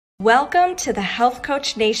Welcome to the Health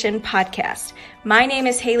Coach Nation podcast. My name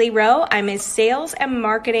is Haley Rowe. I'm a sales and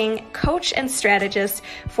marketing coach and strategist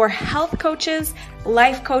for health coaches,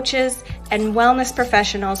 life coaches, and wellness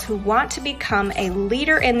professionals who want to become a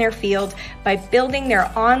leader in their field by building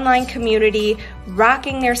their online community,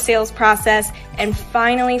 rocking their sales process, and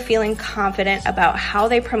finally feeling confident about how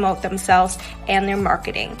they promote themselves and their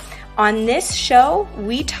marketing. On this show,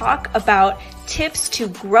 we talk about tips to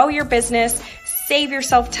grow your business, save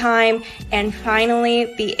yourself time, and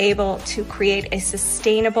finally be able to create a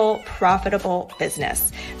sustainable, profitable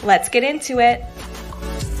business. Let's get into it.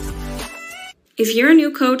 If you're a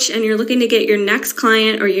new coach and you're looking to get your next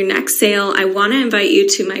client or your next sale, I want to invite you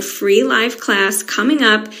to my free live class coming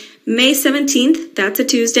up May 17th, that's a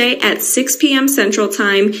Tuesday at 6 p.m. Central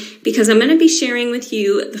Time, because I'm going to be sharing with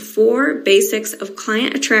you the 4 basics of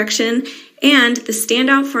client attraction and the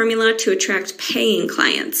standout formula to attract paying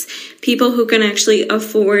clients, people who can actually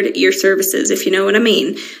afford your services, if you know what I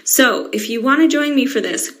mean. So if you want to join me for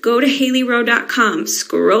this, go to haleyrowe.com,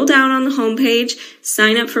 scroll down on the homepage,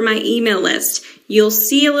 sign up for my email list. You'll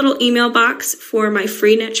see a little email box for my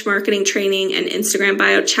free niche marketing training and Instagram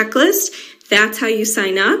bio checklist. That's how you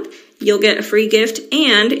sign up. You'll get a free gift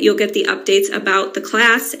and you'll get the updates about the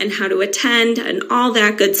class and how to attend and all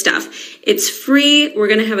that good stuff. It's free. We're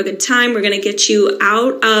going to have a good time. We're going to get you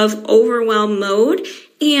out of overwhelm mode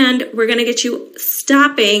and we're going to get you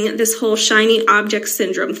stopping this whole shiny object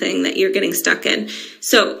syndrome thing that you're getting stuck in.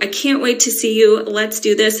 So I can't wait to see you. Let's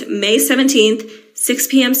do this May 17th, 6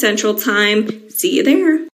 p.m. Central Time. See you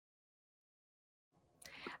there.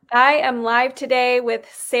 I am live today with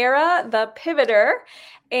Sarah, the Pivoter,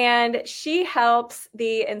 and she helps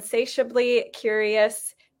the insatiably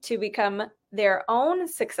curious to become their own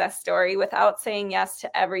success story without saying yes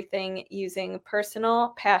to everything using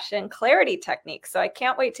personal passion clarity techniques. So I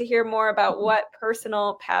can't wait to hear more about what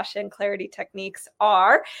personal passion clarity techniques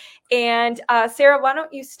are. And Sarah, why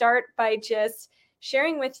don't you start by just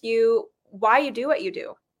sharing with you why you do what you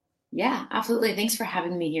do? Yeah, absolutely. Thanks for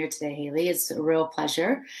having me here today, Haley. It's a real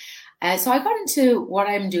pleasure. So I got into what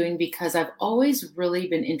I'm doing because I've always really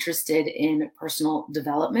been interested in personal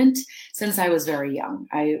development since I was very young.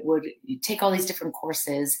 I would take all these different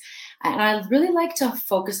courses, and I really like to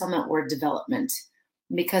focus on that word development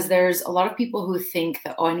because there's a lot of people who think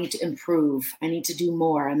that, oh, I need to improve, I need to do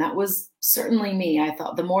more. And that was certainly me. I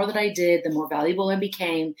thought the more that I did, the more valuable I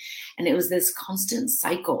became. And it was this constant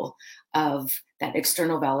cycle of that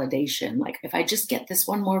external validation. Like if I just get this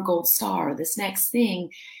one more gold star, this next thing,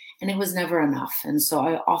 and it was never enough. And so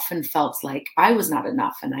I often felt like I was not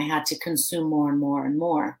enough and I had to consume more and more and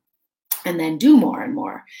more and then do more and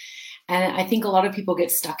more. And I think a lot of people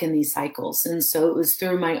get stuck in these cycles. And so it was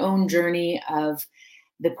through my own journey of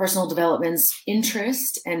the personal development's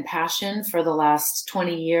interest and passion for the last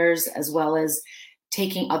 20 years, as well as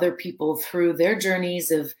taking other people through their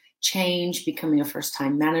journeys of change, becoming a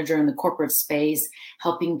first-time manager in the corporate space,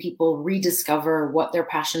 helping people rediscover what their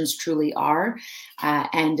passions truly are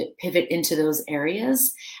and pivot into those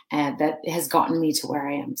areas that has gotten me to where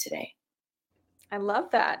I am today. I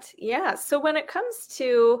love that. Yeah. So when it comes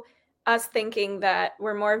to us thinking that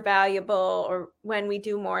we're more valuable or when we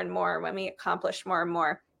do more and more, when we accomplish more and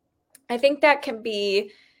more, I think that can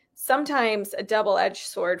be sometimes a double-edged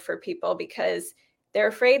sword for people because they're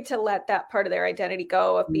afraid to let that part of their identity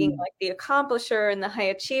go of being like the accomplisher and the high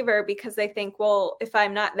achiever because they think, well, if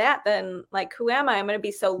I'm not that, then like, who am I? I'm going to be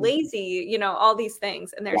so lazy, you know, all these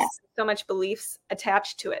things. And there's so much beliefs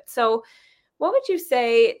attached to it. So what would you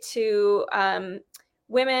say to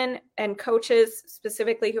women and coaches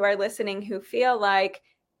specifically who are listening who feel like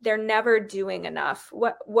they're never doing enough?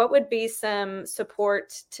 What would be some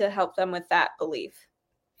support to help them with that belief?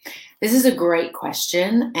 This is a great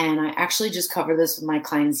question. And I actually just covered this with my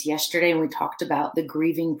clients yesterday, and we talked about the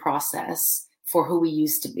grieving process for who we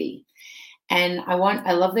used to be. And I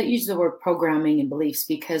love that you use the word programming and beliefs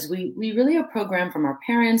because we really are programmed from our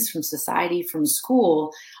parents, from society, from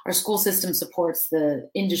school. Our school system supports the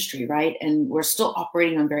industry, right? And we're still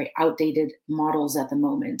operating on very outdated models at the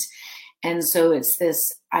moment. And so it's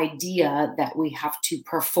this idea that we have to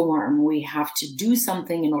perform, we have to do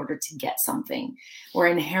something in order to get something. We're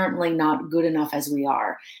inherently not good enough as we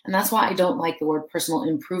are. And that's why I don't like the word personal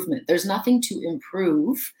improvement. There's nothing to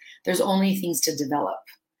improve. There's only things to develop,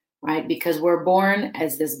 right? Because we're born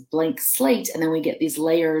as this blank slate, and then we get these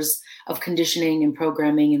layers of conditioning and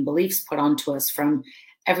programming and beliefs put onto us from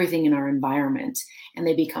everything in our environment, and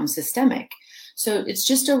they become systemic. So it's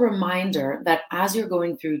just a reminder that as you're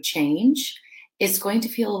going through change, it's going to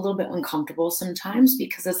feel a little bit uncomfortable sometimes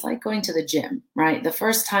because it's like going to the gym, right? The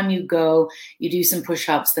first time you go, you do some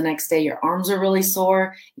push-ups. The next day, your arms are really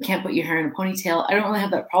sore. You can't put your hair in a ponytail. I don't really have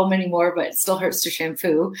that problem anymore, but it still hurts to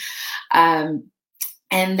shampoo.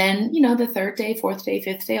 And then, the third day, fourth day,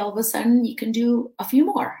 fifth day, all of a sudden you can do a few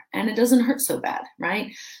more and it doesn't hurt so bad,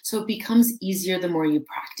 right? So it becomes easier the more you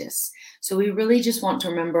practice. So we really just want to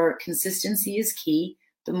remember consistency is key.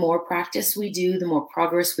 The more practice we do, the more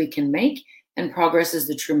progress we can make, and progress is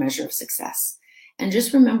the true measure of success. And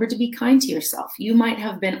just remember to be kind to yourself. You might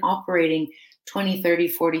have been operating 20, 30,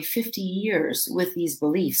 40, 50 years with these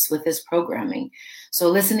beliefs, with this programming. So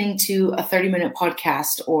listening to a 30-minute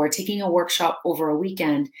podcast or taking a workshop over a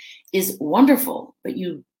weekend is wonderful, but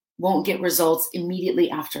you won't get results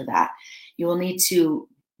immediately after that. You will need to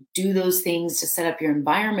do those things to set up your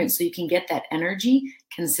environment so you can get that energy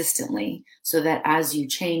consistently, so that as you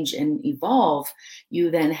change and evolve, you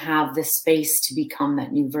then have the space to become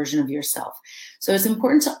that new version of yourself. So it's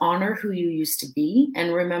important to honor who you used to be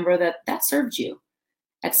and remember that that served you.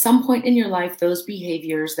 At some point in your life, those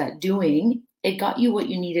behaviors, that doing, it got you what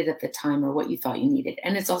you needed at the time or what you thought you needed.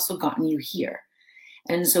 And it's also gotten you here.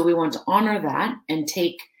 And so we want to honor that and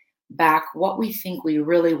take back what we think we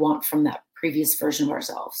really want from that previous version of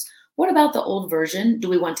ourselves. What about the old version do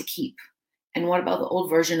we want to keep? And what about the old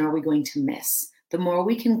version are we going to miss? The more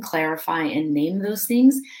we can clarify and name those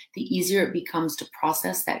things, the easier it becomes to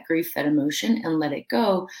process that grief, that emotion, and let it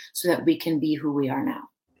go so that we can be who we are now.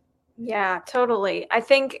 Yeah, totally. I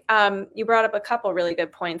think you brought up a couple really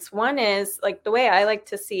good points. One is like the way I like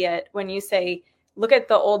to see it when you say, look at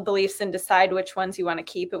the old beliefs and decide which ones you want to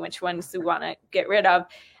keep and which ones you want to get rid of.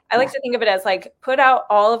 I like to think of it as like, put out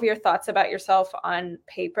all of your thoughts about yourself on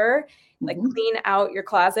paper, like clean out your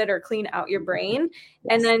closet or clean out your brain,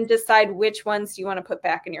 and then decide which ones you want to put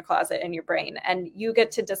back in your closet and your brain. And you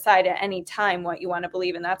get to decide at any time what you want to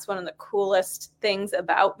believe. And that's one of the coolest things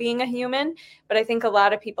about being a human. But I think a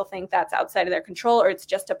lot of people think that's outside of their control, or it's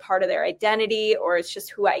just a part of their identity, or it's just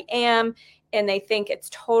who I am. And they think it's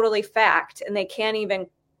totally fact, and they can't even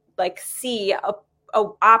like see a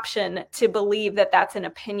option to believe that that's an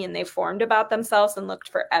opinion they formed about themselves and looked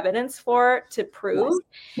for evidence for to prove.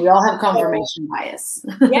 Yes. We all have confirmation bias.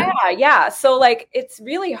 Yeah. So like, it's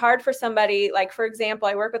really hard for somebody, like, for example,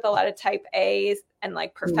 I work with a lot of type A's and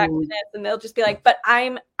like perfectionists, and they'll just be like, but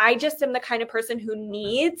I just am the kind of person who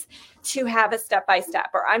needs to have a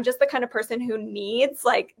step-by-step, or I'm just the kind of person who needs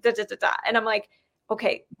like da. And I'm like,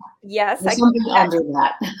 okay, yes, there's something under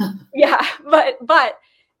that. Yeah, but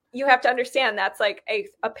you have to understand that's like a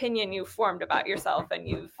opinion you formed about yourself and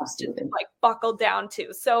you've just like buckled down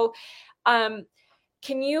to. So can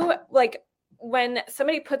you, like, when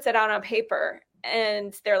somebody puts it out on paper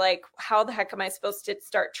and they're like, how the heck am I supposed to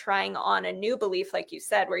start trying on a new belief, like you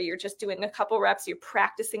said, where you're just doing a couple reps, you're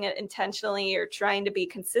practicing it intentionally, you're trying to be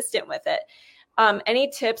consistent with it. Any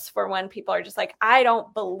tips for when people are just like, I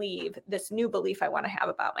don't believe this new belief I want to have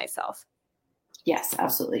about myself? Yes,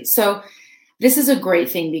 absolutely. So this is a great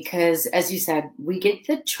thing because, as you said, we get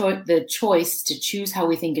the choice to choose how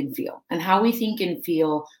we think and feel. And how we think and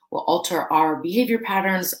feel will alter our behavior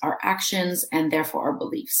patterns, our actions, and therefore our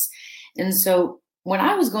beliefs. And so when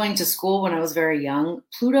I was going to school when I was very young,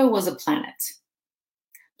 Pluto was a planet.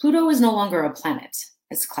 Pluto is no longer a planet.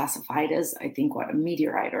 It's classified as, I think, a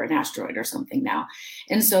meteorite or an asteroid or something now.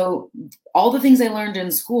 And so all the things I learned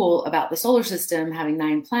in school about the solar system having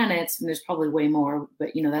 9 planets, and there's probably way more, but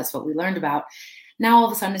that's what we learned about. Now all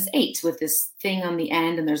of a sudden it's 8 with this thing on the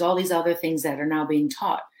end, and there's all these other things that are now being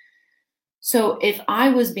taught. So if I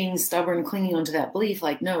was being stubborn, clinging onto that belief,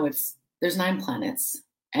 like, no, there's 9 planets.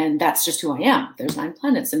 And that's just who I am. There's 9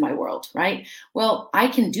 planets in my world, right? Well, I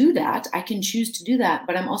can do that. I can choose to do that,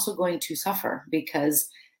 but I'm also going to suffer because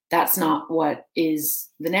that's not what is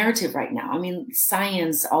the narrative right now. I mean,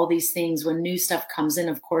 science, all these things, when new stuff comes in,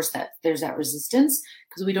 of course, that there's that resistance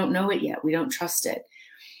because we don't know it yet. We don't trust it.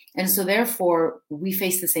 And so therefore, we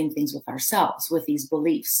face the same things with ourselves, with these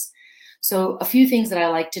beliefs. So a few things that I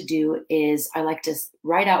like to do is I like to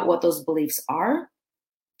write out what those beliefs are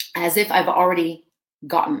as if I've already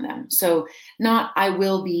gotten them. So not I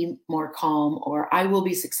will be more calm or I will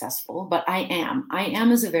be successful, but I am. I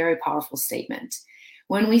am is a very powerful statement.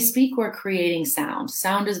 When we speak, we're creating sound.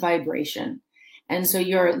 Sound is vibration. And so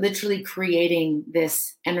you're literally creating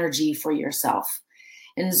this energy for yourself.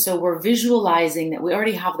 And so we're visualizing that we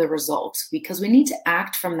already have the result because we need to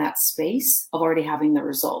act from that space of already having the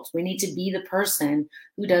result. We need to be the person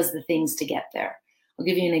who does the things to get there. I'll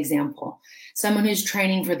give you an example. Someone who's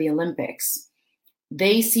training for the Olympics,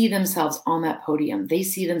 they see themselves on that podium. They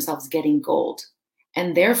see themselves getting gold.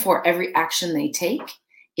 And therefore, every action they take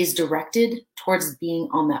is directed towards being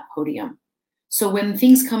on that podium. So when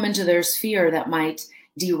things come into their sphere that might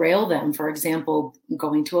derail them, for example,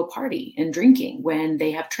 going to a party and drinking when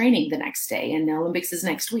they have training the next day and the Olympics is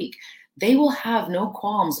next week, they will have no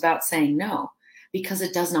qualms about saying no because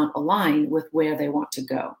it does not align with where they want to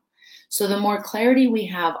go. So the more clarity we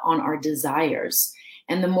have on our desires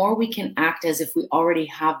and the more we can act as if we already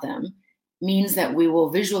have them, means that we will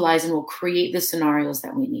visualize and will create the scenarios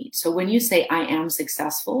that we need. So when you say, I am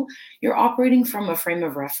successful, you're operating from a frame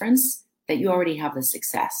of reference that you already have the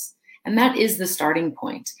success. And that is the starting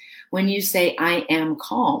point. When you say, I am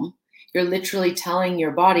calm, you're literally telling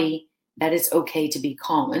your body that it's okay to be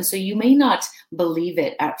calm. And so you may not believe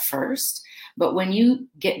it at first, but when you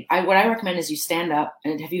what I recommend is you stand up.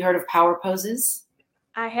 And have you heard of power poses?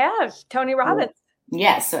 I have. Tony Robbins.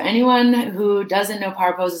 Yes. So anyone who doesn't know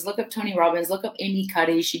power poses, look up Tony Robbins, look up Amy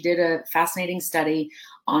Cuddy. She did a fascinating study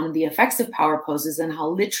on the effects of power poses and how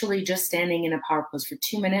literally just standing in a power pose for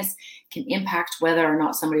 2 minutes can impact whether or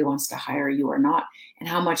not somebody wants to hire you or not, and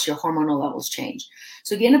how much your hormonal levels change.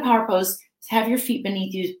 So get in a power pose, have your feet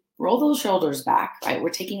beneath you, roll those shoulders back, right? We're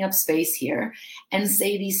taking up space here, and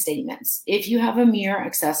say these statements. If you have a mirror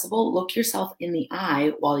accessible, look yourself in the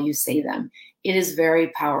eye while you say them. It is very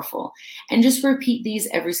powerful. And just repeat these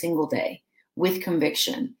every single day with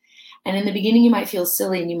conviction. And in the beginning, you might feel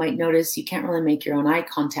silly and you might notice you can't really make your own eye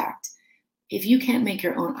contact. If you can't make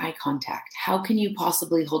your own eye contact, how can you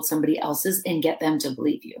possibly hold somebody else's and get them to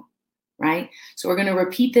believe you, right? So we're going to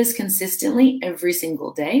repeat this consistently every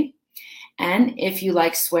single day. And if you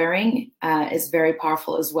like swearing, it's very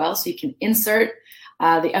powerful as well. So you can insert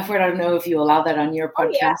the F word. I don't know if you allow that on your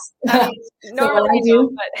podcast. Oh, yeah. Normally so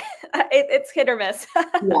but it's hit or miss.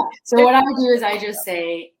 Yeah. So what I do is I just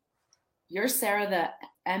say, you're Sarah the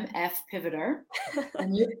MF pivoter,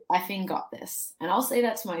 and you effing got this. And I'll say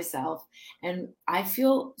that to myself. And I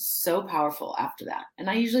feel so powerful after that. And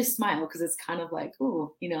I usually smile because it's kind of like,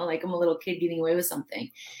 ooh, like I'm a little kid getting away with something.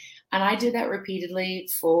 And I did that repeatedly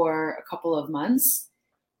for a couple of months.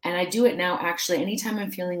 And I do it now, actually, anytime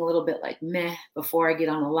I'm feeling a little bit like meh, before I get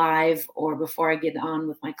on a live or before I get on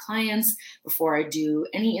with my clients, before I do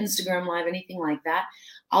any Instagram live, anything like that,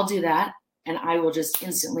 I'll do that. And I will just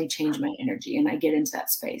instantly change my energy and I get into that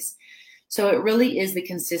space. So it really is the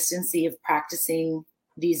consistency of practicing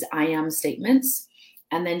these I am statements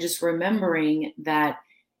and then just remembering that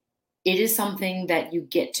it is something that you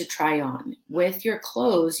get to try on. With your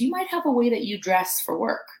clothes, you might have a way that you dress for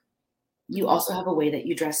work. You also have a way that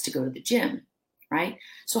you dress to go to the gym, right?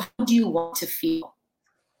 So how do you want to feel?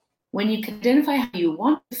 When you can identify how you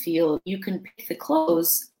want to feel, you can pick the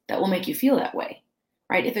clothes that will make you feel that way,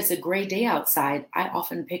 right? If it's a gray day outside, I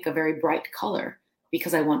often pick a very bright color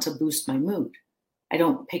because I want to boost my mood. I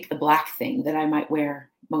don't pick the black thing that I might wear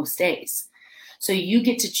most days. So you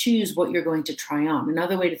get to choose what you're going to try on.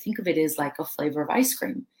 Another way to think of it is like a flavor of ice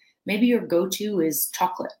cream. Maybe your go-to is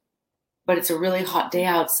chocolate, but it's a really hot day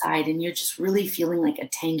outside and you're just really feeling like a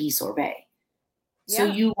tangy sorbet. Yeah. So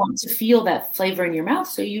you want to feel that flavor in your mouth,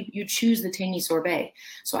 so you choose the tangy sorbet.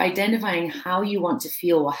 So identifying how you want to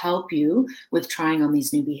feel will help you with trying on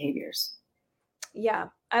these new behaviors. Yeah,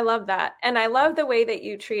 I love that. And I love the way that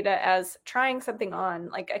you treat it as trying something on,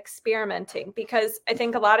 like experimenting, because I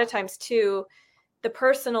think a lot of times too, the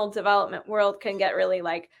personal development world can get really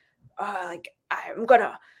like I'm going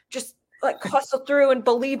to just like hustle through and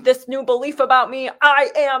believe this new belief about me.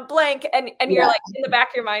 I am blank. And you're like in the back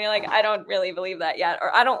of your mind, you're like, I don't really believe that yet.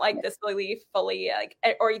 Or I don't like this belief fully. Like,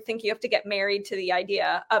 or you think you have to get married to the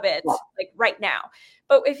idea of it like right now.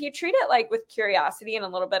 But if you treat it like with curiosity and a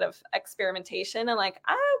little bit of experimentation and like,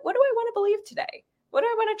 what do I want to believe today? What do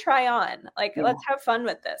I want to try on? Like, let's have fun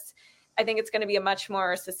with this. I think it's going to be a much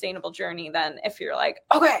more sustainable journey than if you're like,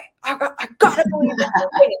 okay, I gotta believe this.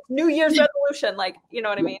 It's New Year's resolution. Like, you know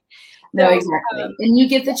what I mean? No, exactly. And you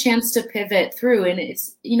get the chance to pivot through. And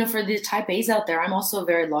it's, for the type A's out there, I'm also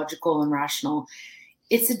very logical and rational.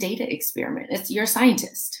 It's a data experiment. You're a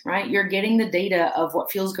scientist, right? You're getting the data of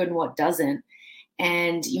what feels good and what doesn't.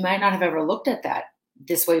 And you might not have ever looked at that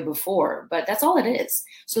this way before, but that's all it is.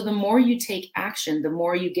 So the more you take action, the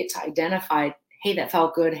more you get to identify, hey, that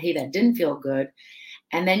felt good. Hey, that didn't feel good.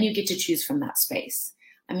 And then you get to choose from that space.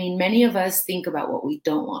 I mean, many of us think about what we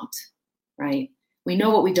don't want, right? We know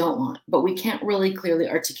what we don't want, but we can't really clearly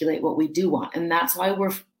articulate what we do want. And that's why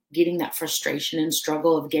we're getting that frustration and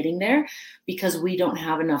struggle of getting there, because we don't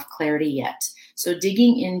have enough clarity yet. So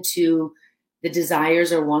digging into the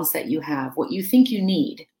desires or wants that you have, what you think you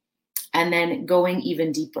need, and then going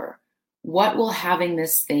even deeper. What will having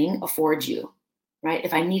this thing afford you, right?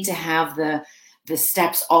 If I need to have the the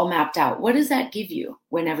steps all mapped out. What does that give you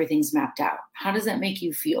when everything's mapped out? How does that make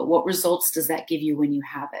you feel? What results does that give you when you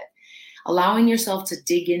have it? Allowing yourself to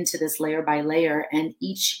dig into this layer by layer, and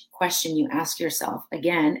each question you ask yourself,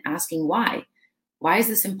 again, asking why. Why is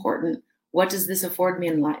this important? What does this afford me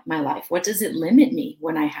in my life? What does it limit me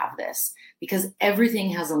when I have this? Because everything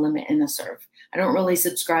has a limit and a serve. I don't really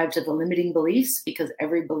subscribe to the limiting beliefs because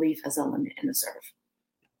every belief has a limit and a serve.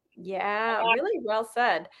 Yeah, really well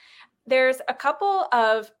said. There's a couple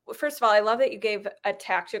of, first of all, I love that you gave a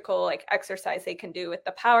tactical like exercise they can do with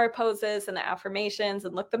the power poses and the affirmations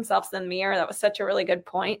and look themselves in the mirror. That was such a really good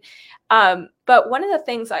point. But one of the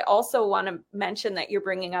things I also want to mention that you're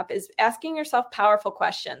bringing up is asking yourself powerful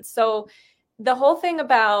questions. So the whole thing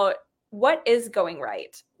about what is going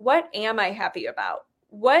right? What am I happy about?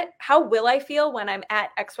 How will I feel when I'm at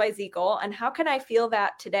XYZ goal? And how can I feel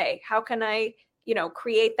that today? How can I,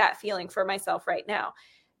 create that feeling for myself right now?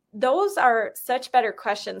 Those are such better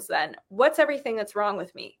questions than what's everything that's wrong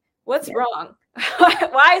with me? What's wrong?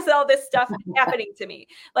 Why is all this stuff happening to me?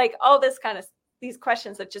 Like all this kind of these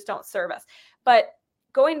questions that just don't serve us. But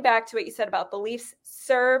going back to what you said about beliefs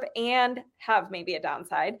serve and have maybe a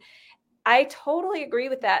downside. I totally agree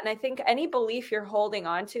with that. And I think any belief you're holding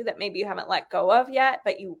on to that maybe you haven't let go of yet,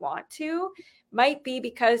 but you want to, might be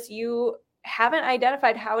because you haven't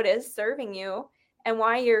identified how it is serving you and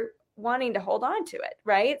why you're wanting to hold on to it,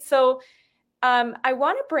 right? So I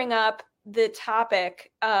want to bring up the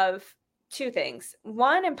topic of two things.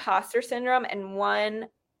 One, imposter syndrome, and one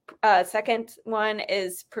second one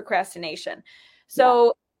is procrastination.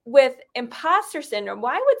 So with imposter syndrome,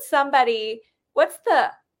 why would what's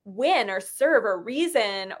the win or serve or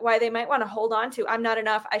reason why they might want to hold on to, I'm not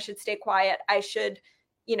enough, I should stay quiet,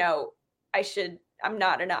 I'm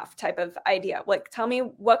not enough type of idea? Like, tell me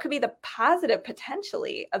what could be the positive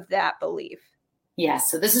potentially of that belief?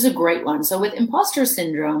 Yes, so this is a great one. So with imposter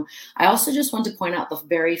syndrome, I also just want to point out the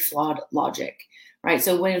very flawed logic, right?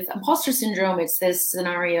 So with imposter syndrome, it's this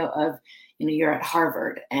scenario of, you're at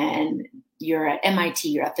Harvard and you're at MIT,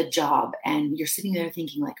 you're at the job, and you're sitting there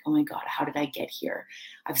thinking like, oh my God, how did I get here?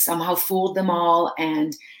 I've somehow fooled them all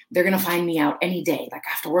and they're going to find me out any day. Like,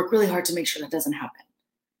 I have to work really hard to make sure that doesn't happen.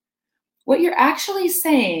 What you're actually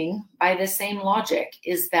saying by the same logic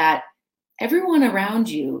is that everyone around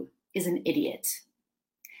you is an idiot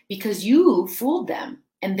because you fooled them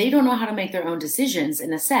and they don't know how to make their own decisions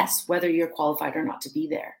and assess whether you're qualified or not to be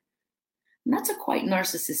there. And that's a quite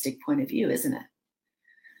narcissistic point of view, isn't it?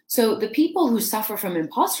 So the people who suffer from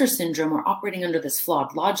imposter syndrome are operating under this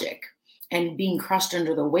flawed logic and being crushed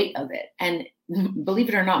under the weight of it. And believe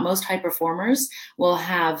it or not, most high performers will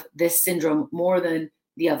have this syndrome more than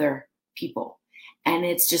the other people. And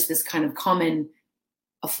it's just this kind of common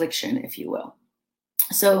affliction, if you will.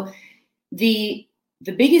 So the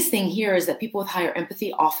biggest thing here is that people with higher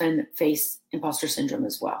empathy often face imposter syndrome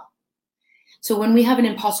as well. So when we have an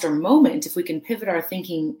imposter moment, if we can pivot our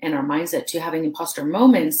thinking and our mindset to having imposter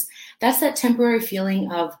moments, that's that temporary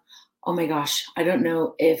feeling of, oh my gosh, I don't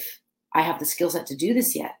know if I have the skill set to do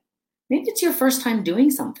this yet. Maybe it's your first time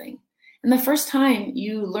doing something. And the first time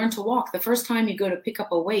you learn to walk, the first time you go to pick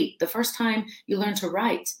up a weight, the first time you learn to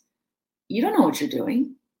write, you don't know what you're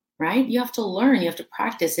doing, right? You have to learn, you have to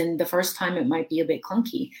practice. And the first time it might be a bit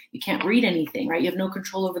clunky. You can't read anything, right? You have no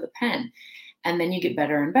control over the pen. And then you get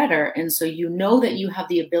better and better. And so you know that you have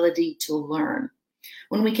the ability to learn.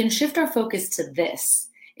 When we can shift our focus to this,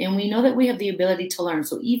 and we know that we have the ability to learn.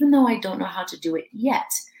 So even though I don't know how to do it yet,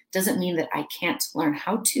 doesn't mean that I can't learn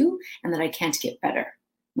how to and that I can't get better.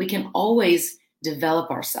 We can always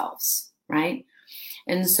develop ourselves, right?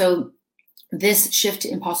 And so this shift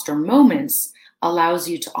to imposter moments allows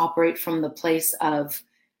you to operate from the place of,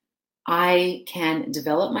 I can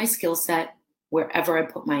develop my skill set wherever I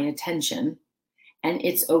put my attention. And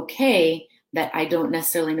it's okay that I don't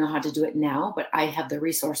necessarily know how to do it now, but I have the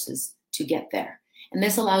resources to get there. And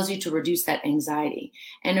this allows you to reduce that anxiety.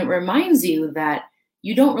 And it reminds you that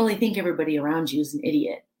you don't really think everybody around you is an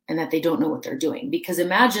idiot and that they don't know what they're doing. Because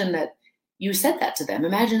imagine that you said that to them.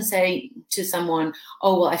 Imagine say to someone,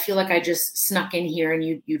 oh, well, I feel like I just snuck in here and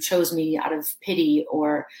you chose me out of pity,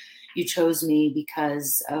 or you chose me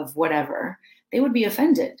because of whatever. They would be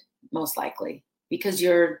offended, most likely, because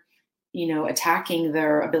you're, attacking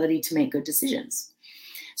their ability to make good decisions.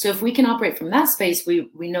 So if we can operate from that space, we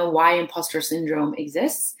know why imposter syndrome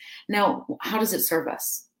exists. Now, how does it serve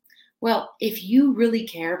us? Well, if you really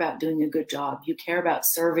care about doing a good job, you care about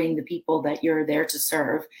serving the people that you're there to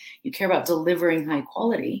serve, you care about delivering high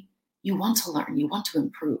quality, you want to learn, you want to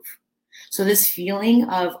improve. So this feeling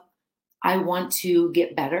of, I want to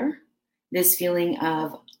get better, this feeling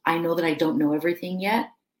of, I know that I don't know everything yet,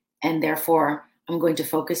 and therefore I'm going to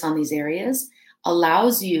focus on these areas,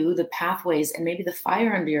 allows you the pathways and maybe the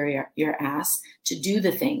fire under your ass to do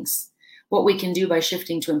the things. What we can do by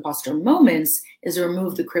shifting to imposter moments is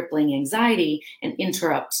remove the crippling anxiety and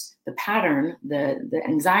interrupt the pattern, the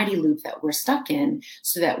anxiety loop that we're stuck in,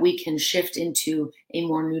 so that we can shift into a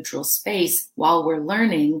more neutral space while we're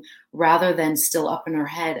learning, rather than still up in our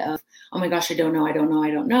head of, oh my gosh, I don't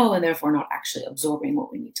know, and therefore not actually absorbing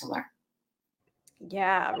what we need to learn.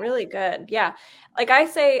 Yeah, really good. Yeah. Like I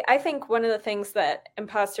say, I think one of the things that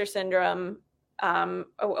imposter syndrome,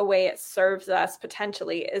 a way it serves us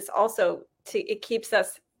potentially, is also it keeps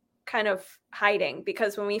us kind of hiding,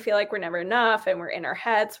 because when we feel like we're never enough and we're in our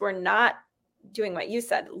heads, we're not doing what you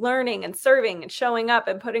said, learning and serving and showing up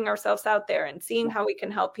and putting ourselves out there and seeing how we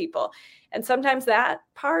can help people. And sometimes that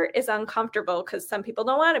part is uncomfortable because some people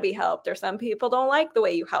don't want to be helped, or some people don't like the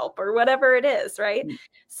way you help, or whatever it is, right? Mm-hmm.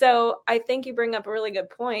 So I think you bring up a really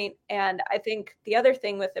good point. And I think the other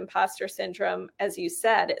thing with imposter syndrome, as you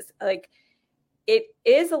said, is like, it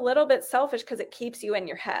is a little bit selfish because it keeps you in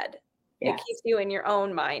your head. Yeah. It keeps you in your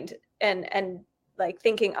own mind and like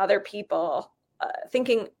thinking other people,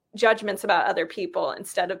 thinking judgments about other people,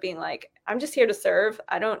 instead of being like, I'm just here to serve.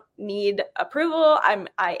 I don't need approval.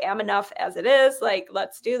 I am enough as it is. Like,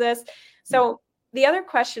 let's do this. So the other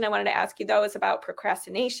question I wanted to ask you, though, is about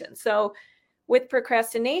procrastination. So with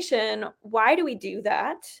procrastination, why do we do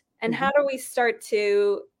that? And how do we start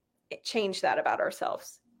to change that about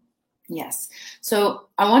ourselves? Yes. So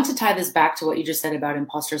I want to tie this back to what you just said about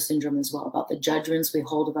imposter syndrome as well, about the judgments we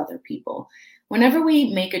hold of other people. Whenever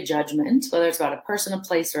we make a judgment, whether it's about a person, a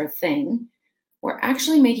place, or a thing, we're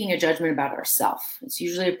actually making a judgment about ourselves. It's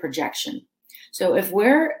usually a projection. So if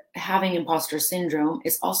we're having imposter syndrome,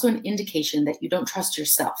 it's also an indication that you don't trust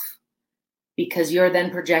yourself, because you're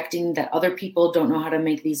then projecting that other people don't know how to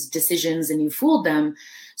make these decisions and you fooled them.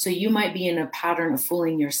 So you might be in a pattern of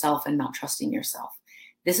fooling yourself and not trusting yourself.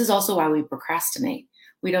 This is also why we procrastinate.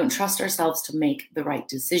 We don't trust ourselves to make the right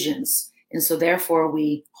decisions. And so therefore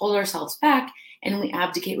we hold ourselves back and we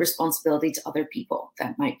abdicate responsibility to other people.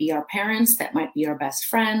 That might be our parents, that might be our best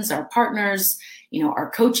friends, our partners,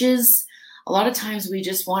 our coaches. A lot of times we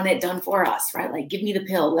just want it done for us, right? Like, give me the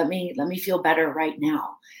pill. Let me feel better right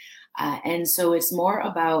now. And so it's more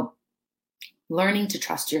about learning to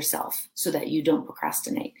trust yourself so that you don't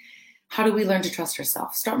procrastinate. How do we learn to trust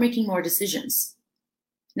ourselves? Start making more decisions.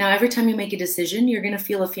 Now, every time you make a decision, you're going to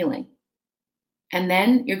feel a feeling. And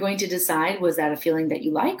then you're going to decide, was that a feeling that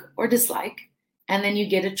you like or dislike? And then you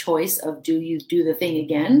get a choice of, do you do the thing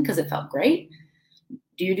again because it felt great?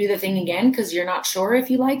 Do you do the thing again because you're not sure if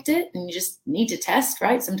you liked it and you just need to test,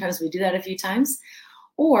 right? Sometimes we do that a few times.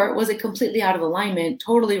 Or was it completely out of alignment,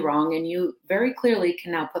 totally wrong, and you very clearly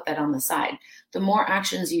can now put that on the side? The more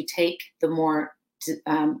actions you take, the more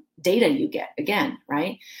data you get again,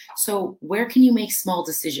 right? So where can you make small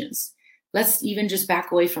decisions? Let's even just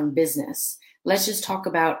back away from business. Let's just talk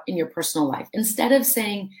about in your personal life. Instead of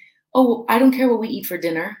saying, oh, I don't care what we eat for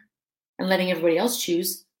dinner, and letting everybody else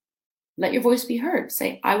choose, let your voice be heard.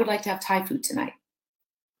 Say, I would like to have Thai food tonight.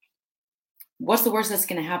 What's the worst that's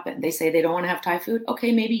going to happen? They say they don't want to have Thai food.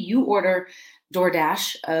 Okay, maybe you order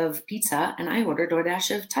DoorDash of pizza and I order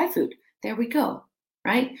DoorDash of Thai food. There we go.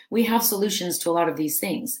 Right? We have solutions to a lot of these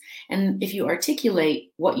things. And if you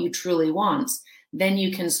articulate what you truly want, then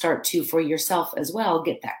you can start to, for yourself as well,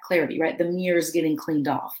 get that clarity, right? The mirror's getting cleaned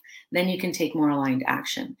off. Then you can take more aligned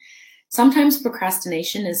action. Sometimes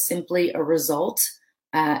procrastination is simply a result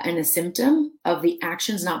and a symptom of the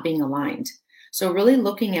actions not being aligned. So really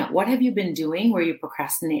looking at, what have you been doing where you're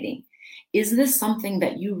procrastinating? Is this something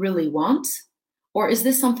that you really want? Or is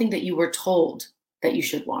this something that you were told that you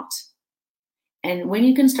should want? And when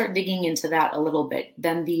you can start digging into that a little bit,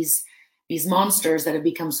 then these monsters that have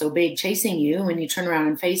become so big chasing you, when you turn around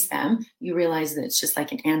and face them, you realize that it's just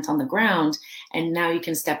like an ant on the ground. And now you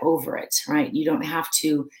can step over it, right? You don't have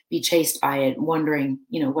to be chased by it, wondering,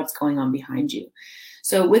 what's going on behind you.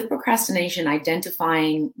 So with procrastination,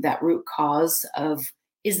 identifying that root cause of,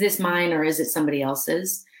 is this mine or is it somebody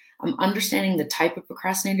else's? Understanding the type of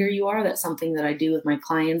procrastinator you are. That's something that I do with my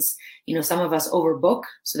clients. Some of us overbook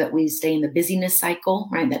so that we stay in the busyness cycle,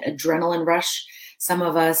 right? That adrenaline rush. Some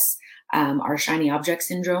of us are shiny object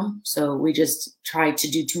syndrome. So we just try to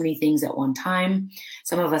do too many things at one time.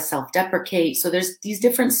 Some of us self-deprecate. So there's these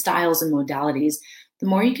different styles and modalities. The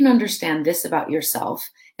more you can understand this about yourself,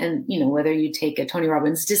 and whether you take a Tony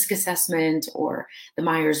Robbins DISC assessment or the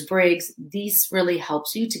Myers-Briggs, these really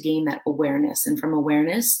helps you to gain that awareness. And from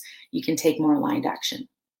awareness, you can take more aligned action.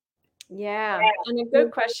 Yeah. And a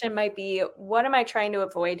good question might be, what am I trying to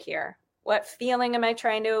avoid here? What feeling am I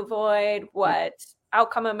trying to avoid? What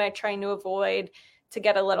outcome am I trying to avoid, to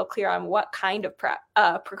get a little clear on what kind of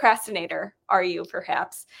procrastinator are you,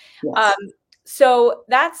 perhaps. Yes. So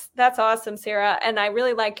that's awesome, Sarah. And I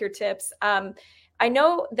really like your tips. I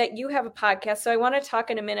know that you have a podcast, so I want to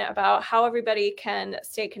talk in a minute about how everybody can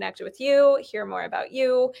stay connected with you, hear more about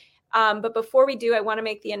you. But before we do, I want to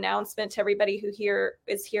make the announcement to everybody who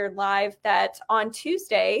is here live that on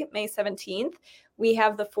Tuesday, May 17th, we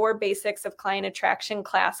have the 4 Basics of Client Attraction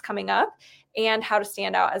class coming up and how to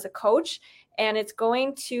stand out as a coach. And it's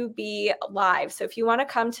going to be live. So if you want to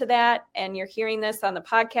come to that and you're hearing this on the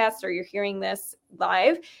podcast or you're hearing this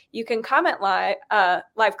live, you can comment live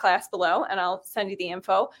class below and I'll send you the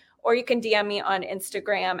info. Or you can DM me on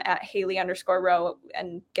Instagram at Haley_Rowe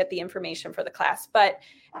and get the information for the class. But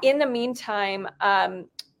in the meantime,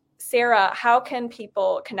 Sarah, how can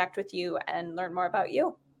people connect with you and learn more about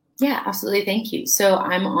you? Yeah, absolutely. Thank you. So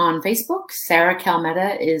I'm on Facebook. Sarah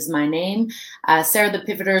Calmetta is my name. Sarah the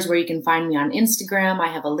Pivoter is where you can find me on Instagram. I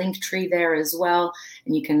have a link tree there as well,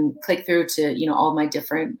 and you can click through to all my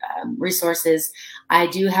different resources. I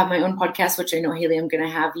do have my own podcast, which I know, Haley, I'm going to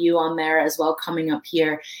have you on there as well coming up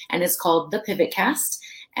here, and it's called The Pivot Cast.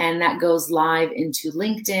 And that goes live into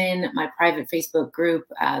LinkedIn, my private Facebook group,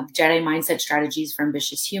 Jedi Mindset Strategies for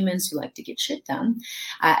Ambitious Humans Who Like to Get Shit Done,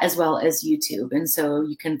 as well as YouTube. And so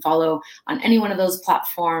you can follow on any one of those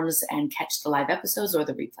platforms and catch the live episodes or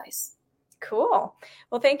the replays. Cool.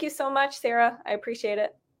 Well, thank you so much, Sarah. I appreciate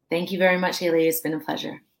it. Thank you very much, Haley. It's been a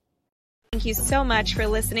pleasure. Thank you so much for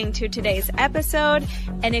listening to today's episode.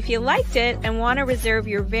 And if you liked it and want to reserve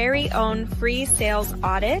your very own free sales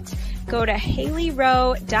audit, go to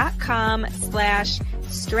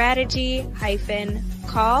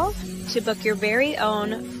haleyrowe.com/strategy-call to book your very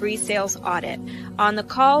own free sales audit. On the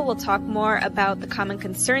call, we'll talk more about the common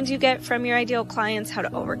concerns you get from your ideal clients, how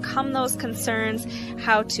to overcome those concerns,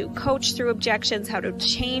 how to coach through objections, how to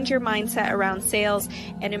change your mindset around sales,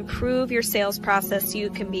 and improve your sales process so you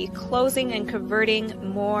can be closing and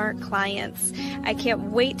converting more clients. I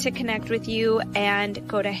can't wait to connect with you, and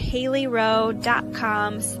go to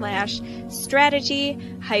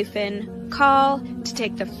haleyrowe.com/strategy-call to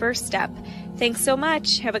take the first step. Thanks so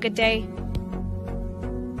much. Have a good day.